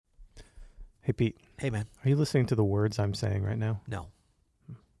Hey, Pete. Hey, man. Are you listening to the words I'm saying right now? No.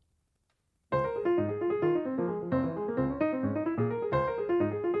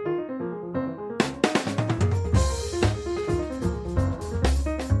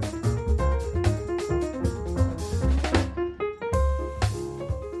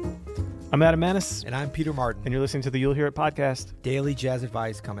 I'm Adam Manis. And I'm Peter Martin. And you're listening to the You'll Hear It podcast. Daily jazz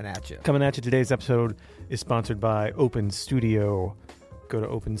advice coming at you. Coming at you. Today's episode is sponsored by Open Studio. Go to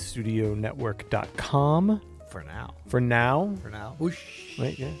openstudionetwork.com. For now. For now. Whoosh.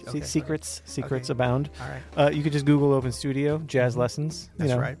 Right, yeah. Okay, Secrets okay. abound. All right. You could just Google Open Studio, jazz lessons.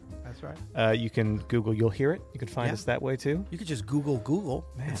 That's right. That's right. You can Google You'll Hear It. You can find us that way too. You could just Google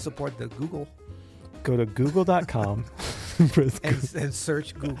and support the Google. Go to google.com and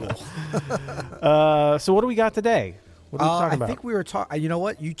search Google. So what do we got today? What are we talking about? I think we were talking. You know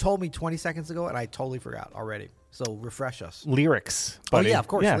what? You told me 20 seconds ago, and I totally forgot already. So refresh us. Lyrics, buddy. Oh yeah, of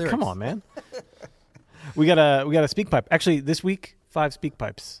course. Yeah, lyrics. come on, man. we got a speak pipe. Actually, this week 5 speak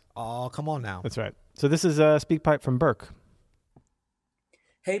pipes. Oh, come on now. That's right. So this is a speak pipe from Burke.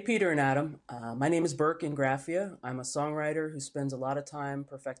 Hey, Peter and Adam. My name is Burke Ingraffia. I'm a songwriter who spends a lot of time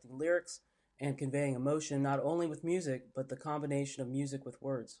perfecting lyrics and conveying emotion not only with music, but the combination of music with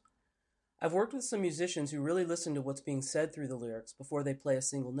words. I've worked with some musicians who really listen to what's being said through the lyrics before they play a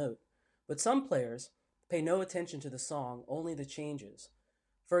single note. But some players pay no attention to the song, only the changes.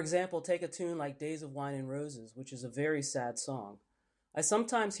 For example, take a tune like Days of Wine and Roses, which is a very sad song. I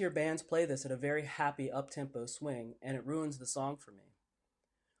sometimes hear bands play this at a very happy up-tempo swing, and it ruins the song for me.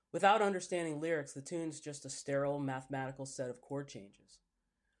 Without understanding lyrics, the tune's just a sterile mathematical set of chord changes.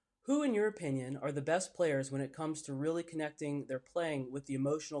 Who, in your opinion, are the best players when it comes to really connecting their playing with the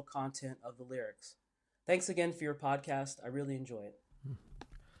emotional content of the lyrics? Thanks again for your podcast. I really enjoy it.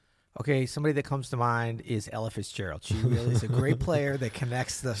 Okay, somebody that comes to mind is Ella Fitzgerald. She really is a great player that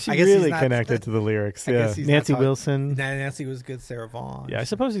connects the. She really connected to the lyrics. Yeah, Nancy Wilson. Nancy was good. Sarah Vaughan. Yeah, I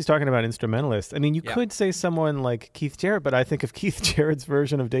suppose he's talking about instrumentalists. I mean, you could say someone like Keith Jarrett, but I think of Keith Jarrett's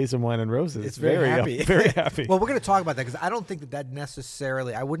version of Days of Wine and Roses. It's very happy. Very happy. Well, we're going to talk about that because I don't think that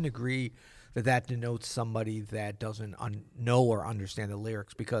necessarily. I wouldn't agree that denotes somebody that doesn't know or understand the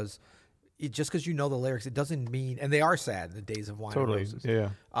lyrics because. Just because you know the lyrics, it doesn't mean, and they are sad, the Days of Wine and Roses. Yeah.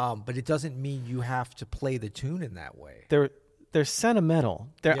 But it doesn't mean you have to play the tune in that way. They're sentimental.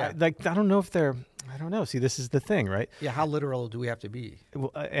 I don't know if they're. I don't know. See, this is the thing, right? Yeah. How literal do we have to be?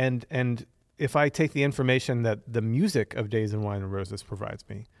 Well, and if I take the information that the music of Days of Wine and Roses provides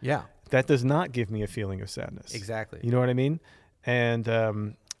me, that does not give me a feeling of sadness. Exactly. You know what I mean? And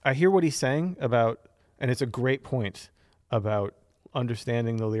I hear what he's saying about, and it's a great point about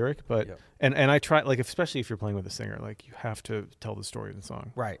understanding the lyric, but and I try, like, especially if you're playing with a singer, like, you have to tell the story of the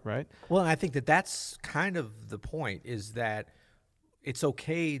song, right? Well, and I think that's kind of the point, is that it's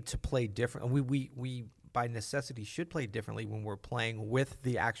okay to play different. We by necessity should play differently when we're playing with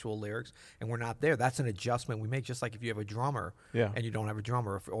the actual lyrics and we're not there. That's an adjustment we make, just like if you have a drummer and you don't have a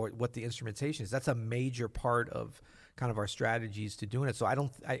drummer, or what the instrumentation is. That's a major part of kind of our strategies to doing it. So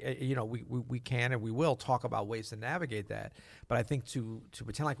we can and we will talk about ways to navigate that. But I think to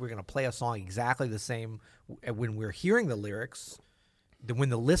pretend like we're going to play a song exactly the same when we're hearing the lyrics, when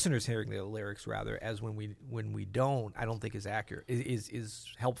the listener's hearing the lyrics rather, as when we don't, I don't think is accurate. Is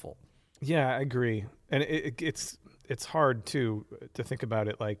helpful. Yeah, I agree. And it's hard to think about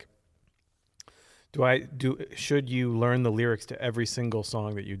it like, should you learn the lyrics to every single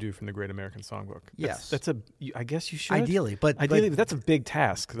song that you do from the Great American Songbook? Yes. I guess you should. Ideally, but that's a big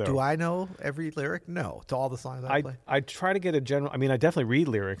task, though. Do I know every lyric? No. To all the songs I play? I try to get a general, I mean, I definitely read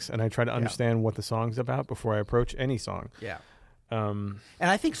lyrics, and I try to understand what the song's about before I approach any song. Yeah. And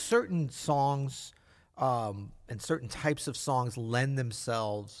I think certain songs and certain types of songs lend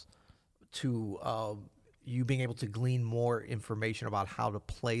themselves to you being able to glean more information about how to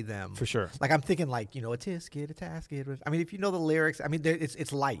play them. For sure. Like, I'm thinking, like, a tisket, a tasket. I mean, if you know the lyrics, I mean,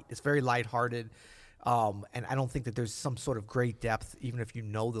 it's light. It's very lighthearted. And I don't think that there's some sort of great depth, even if you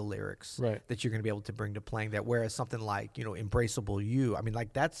know the lyrics, that you're going to be able to bring to playing that. Whereas something like, Embraceable You, I mean,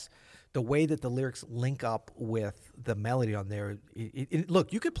 like, that's the way that the lyrics link up with the melody on there.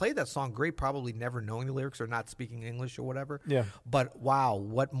 Look, you could play that song great, probably never knowing the lyrics or not speaking English or whatever. Yeah. But wow,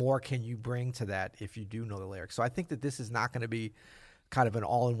 what more can you bring to that if you do know the lyrics? So I think that this is not going to be kind of an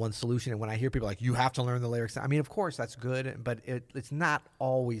all-in-one solution. And when I hear people like, you have to learn the lyrics, I mean, of course that's good, but it's not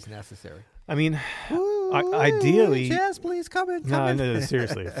always necessary. I mean, ideally, jazz, please come in. No,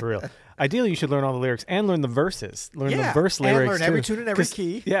 seriously, for real. Ideally, you should learn all the lyrics and learn the verses. Learn the verse lyrics, and learn every tune and every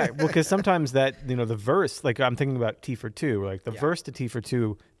key. Yeah, well, because sometimes that the verse, like I'm thinking about T for Two, like the verse to T for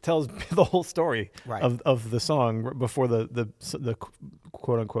Two tells the whole story Right. of the song before the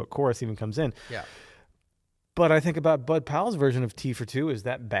quote unquote chorus even comes in. Yeah. But I think about Bud Powell's version of T for Two. Is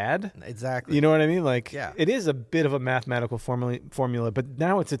that bad? Exactly. You know what I mean? Like, Yeah. it is a bit of a mathematical formula, but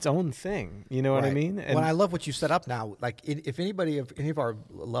now it's its own thing. You know what I Right. mean? And Well, I love what you set up now. Like, if any of our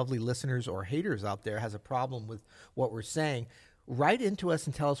lovely listeners or haters out there has a problem with what we're saying, write into us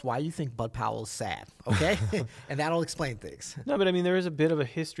and tell us why you think Bud Powell is sad, okay? And that'll explain things. no, but I mean, there is a bit of a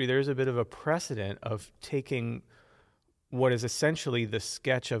history. There is a bit of a precedent of taking what is essentially the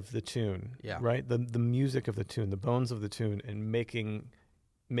sketch of the tune, Yeah. right? The music of the tune, the bones of the tune, and making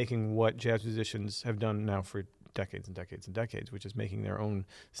what jazz musicians have done now for decades and decades and decades, which is making their own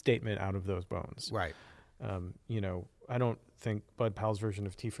statement out of those bones. Right. I don't think Bud Powell's version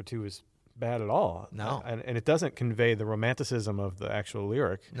of T for Two is bad at all. No. And it doesn't convey the romanticism of the actual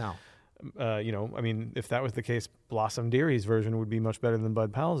lyric. No. I mean, if that was the case, Blossom Deary's version would be much better than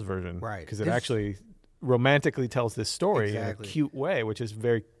Bud Powell's version. Right. Because it actually romantically tells this story Exactly. in a cute way, which is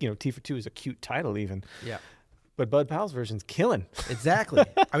very, T for Two is a cute title even. Yeah. But Bud Powell's version's killing. Exactly.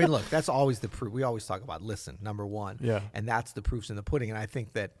 I mean, look, that's always the proof. We always talk about listen, number one. Yeah. And that's the proofs in the pudding. And I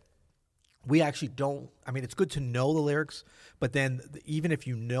think that we actually don't, I mean, it's good to know the lyrics, but then even if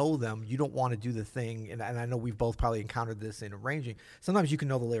you know them, you don't want to do the thing. And I know we've both probably encountered this in arranging. Sometimes you can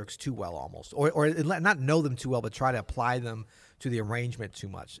know the lyrics too well almost, or not know them too well, but try to apply them to the arrangement too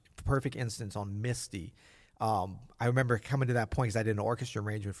much. Perfect instance on Misty. I remember coming to that point because I did an orchestra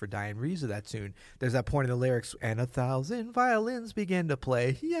arrangement for Diane Reeves of that tune. There's that point in the lyrics, and 1,000 violins begin to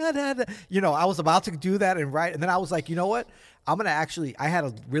play. I was about to do that and write, and then I was like, you know what? I'm going to actually, I had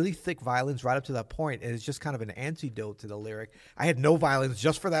a really thick violins right up to that point, and it's just kind of an antidote to the lyric. I had no violins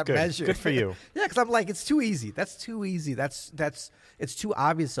just for that measure. Good for you. Yeah, because I'm like, it's too easy. That's too easy. It's too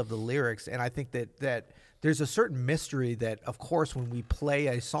obvious of the lyrics, and I think that there's a certain mystery that, of course, when we play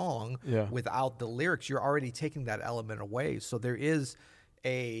a song without the lyrics, you're already taking that element away. So there is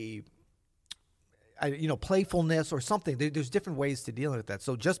a playfulness or something. There's different ways to deal with that.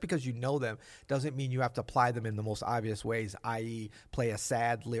 So just because you know them doesn't mean you have to apply them in the most obvious ways, i.e. play a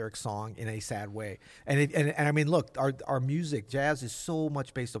sad lyric song in a sad way. And I mean, look, our music, jazz, is so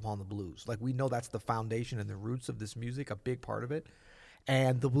much based upon the blues. Like, we know that's the foundation and the roots of this music, a big part of it.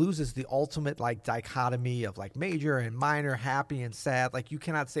 And the blues is the ultimate like dichotomy of like major and minor, happy and sad. Like, you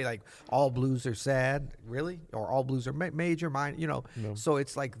cannot say like all blues are sad, really, or all blues are major, minor. No. So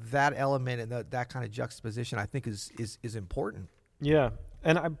it's like that element and that kind of juxtaposition, I think, is important. Yeah,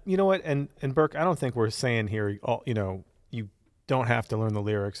 and you know what, and Burke, I don't think we're saying here, you don't have to learn the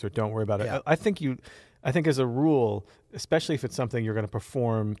lyrics or don't worry about it. Yeah. I think as a rule, especially if it's something you're going to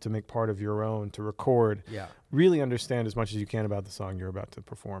perform to make part of your own, to record, really understand as much as you can about the song you're about to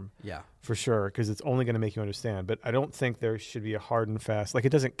perform. Yeah. For sure, because it's only going to make you understand. But I don't think there should be a hard and fast, like, it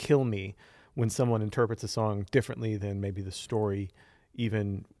doesn't kill me when someone interprets a song differently than maybe the story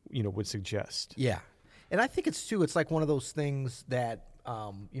even, would suggest. Yeah. And I think it's like one of those things that,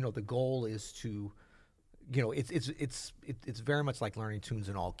 the goal is to, it's very much like learning tunes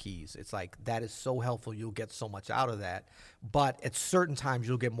in all keys. It's like, that is so helpful. You'll get so much out of that, but at certain times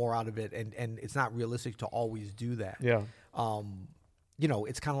you'll get more out of it. And it's not realistic to always do that. Yeah.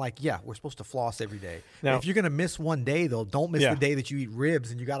 It's kind of like, we're supposed to floss every day. Now, if you're going to miss one day, though, don't miss the day that you eat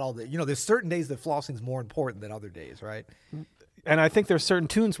ribs and you got all the, there's certain days that flossing is more important than other days, right? And I think there's certain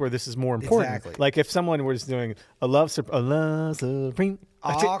tunes where this is more important. Exactly. Like if someone was doing a love supreme.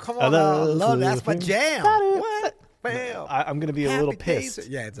 Oh, come on, love, that's my jam. What? Bam. I'm going to be a little pissed.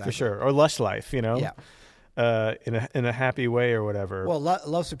 Yeah, exactly. For sure. Or Lush Life, Yeah. In a happy way or whatever. Well,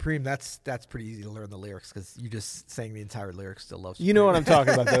 Love Supreme, that's pretty easy to learn the lyrics because you just sang the entire lyrics to Love Supreme. You know what I'm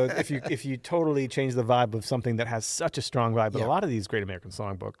talking about, though. If you totally change the vibe of something that has such a strong vibe, but a lot of these Great American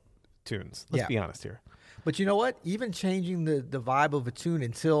Songbook tunes, let's be honest here. But you know what? Even changing the vibe of a tune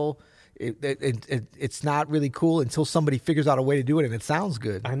until it's not really cool until somebody figures out a way to do it and it sounds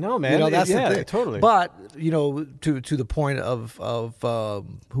good. I know, man. That's the thing. Totally. But to the point of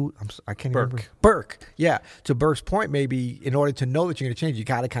who I can't Burke. remember. Burke. Yeah. To Burke's point, maybe in order to know that you're going to change, you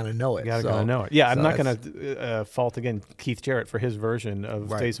got to kind of know it. You got to kind of know it. Yeah, I'm not going to fault again Keith Jarrett for his version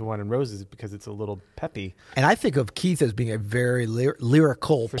of Days of Wine and Roses because it's a little peppy. And I think of Keith as being a very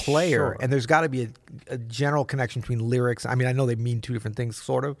lyrical player, sure. And there's got to be a general connection between lyrics. I mean, I know they mean two different things,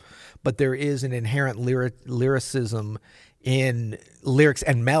 sort of, but there is an inherent lyricism in lyrics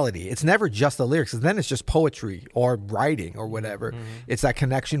and melody. It's never just the lyrics, because then it's just poetry or writing or whatever. Mm-hmm. It's that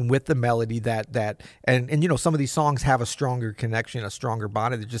connection with the melody that some of these songs have a stronger connection, a stronger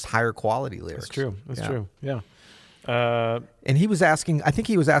bond. They're just higher quality lyrics. That's true. Yeah. And he was asking, I think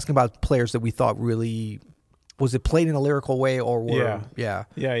he was asking about players that we thought really was it played in a lyrical way or were Yeah.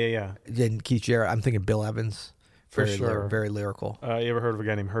 And Keith Jarrett, I'm thinking Bill Evans. For sure. Very lyrical. You ever heard of a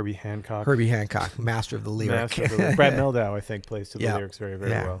guy named Herbie Hancock? Herbie Hancock, master of the lyric. Brad Meldau, I think, plays to the lyrics very,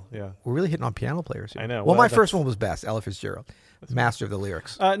 very well. Yeah. We're really hitting on piano players here. I know. Well, my first one was best, Ella Fitzgerald, master of the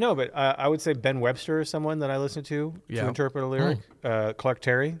lyrics. No, but I would say Ben Webster is someone that I listen to interpret a lyric. Clark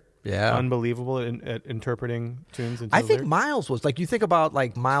Terry. Yeah. Unbelievable at interpreting tunes. I think Miles was, like, you think about,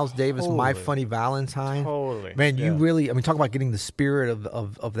 like, Miles Davis, My Funny Valentine. Totally. Man, you really, I mean, talk about getting the spirit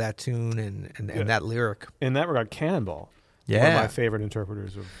of that tune and that lyric. In that regard, Cannonball. Yeah. One of my favorite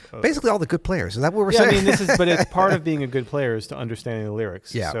interpreters of basically all the good players. Is that what we're saying? I mean, but it's part of being a good player is to understanding the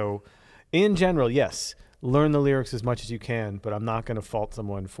lyrics. Yeah. So, in general, yes, learn the lyrics as much as you can, but I'm not going to fault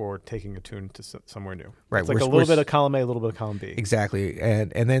someone for taking a tune to somewhere new. Right. It's like a little bit of column A, a little bit of column B. Exactly.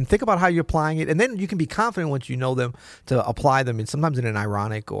 And then think about how you're applying it. And then you can be confident once you know them to apply them, sometimes in an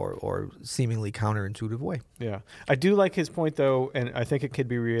ironic or seemingly counterintuitive way. Yeah. I do like his point, though, and I think it could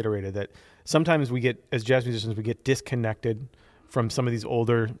be reiterated, that sometimes we get, as jazz musicians, we get disconnected from some of these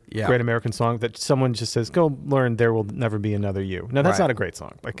older great American songs that someone just says, go learn There Will Never Be Another You. Now, that's not a great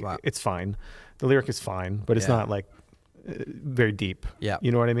song. Like, it's fine. The lyric is fine, but it's not, like, very deep. Yeah.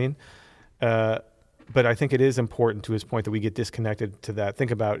 You know what I mean? But I think it is important, to his point, that we get disconnected to that.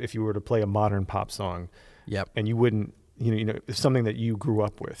 Think about if you were to play a modern pop song, and you wouldn't, you know, it's something that you grew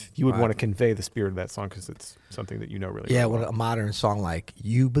up with. You would want to convey the spirit of that song because it's something that you know really well. Yeah, well, a modern song like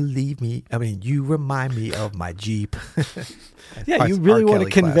 "You Believe Me," I mean, you remind me of my Jeep. Yeah, you really want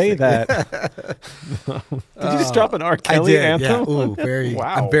to convey that. Did you just drop an R. Kelly anthem? Yeah. Ooh, very. Wow.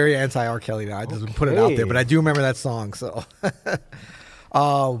 I'm very anti R. Kelly now. I just put it out there, but I do remember that song. So.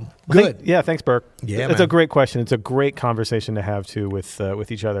 Good. Thanks, Burke. Yeah, it's a great question. It's a great conversation to have too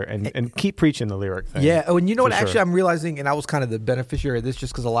with each other, and keep preaching the lyric thing. Yeah, and you know what? Actually, I'm realizing, and I was kind of the beneficiary of this,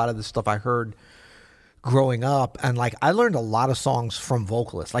 just because a lot of the stuff I heard growing up, and like I learned a lot of songs from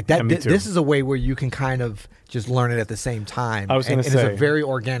vocalists. Like that. Yeah, me too. This is a way where you can kind of just learn it at the same time. I was going to say, it's a very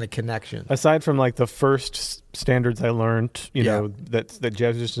organic connection. Aside from like the first standards I learned, you know, that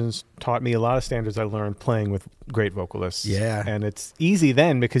jazz musicians taught me, a lot of standards I learned playing with great vocalists. Yeah. And it's easy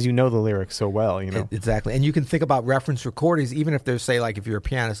then because you know the lyrics so well, you know. Exactly. And you can think about reference recordings, even if there's, say, like if you're a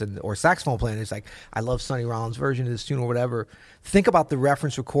pianist or saxophone player, and it's like, I love Sonny Rollins' version of this tune or whatever. Think about the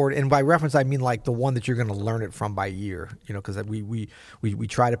reference record. And by reference, I mean like the one that you're going to learn it from by ear, you know, because we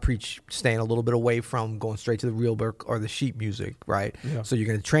try to preach staying a little bit away from going straight to the real book or the sheet music, right? Yeah. So you're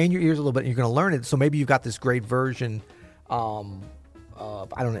going to train your ears a little bit and you're going to learn it. So maybe you've got this great version. No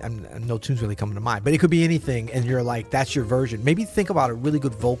tunes really coming to mind, but it could be anything, and you're like, that's your version. Maybe think about a really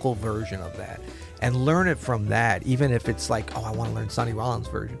good vocal version of that and learn it from that, even if it's like, oh, I want to learn Sonny Rollins'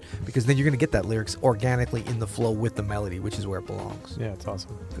 version, because then you're going to get that lyrics organically in the flow with the melody, which is where it belongs. Yeah, it's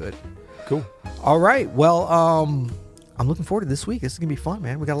awesome. Good. Cool. All right. Well, I'm looking forward to this week. This is going to be fun,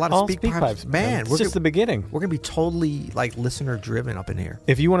 man. We got a lot of speak pipes. Man, it's just the beginning. We're going to be totally like listener driven up in here.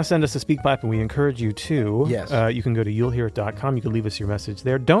 If you want to send us a speak pipe, and we encourage you to, yes. You can go to you'llhearit.com. You can leave us your message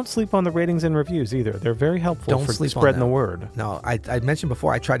there. Don't sleep on the ratings and reviews either. They're very helpful for spreading the word. No, I mentioned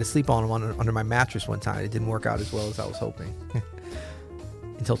before I tried to sleep on them under my mattress one time. It didn't work out as well as I was hoping.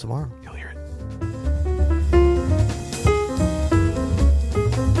 Until tomorrow. You'll hear it.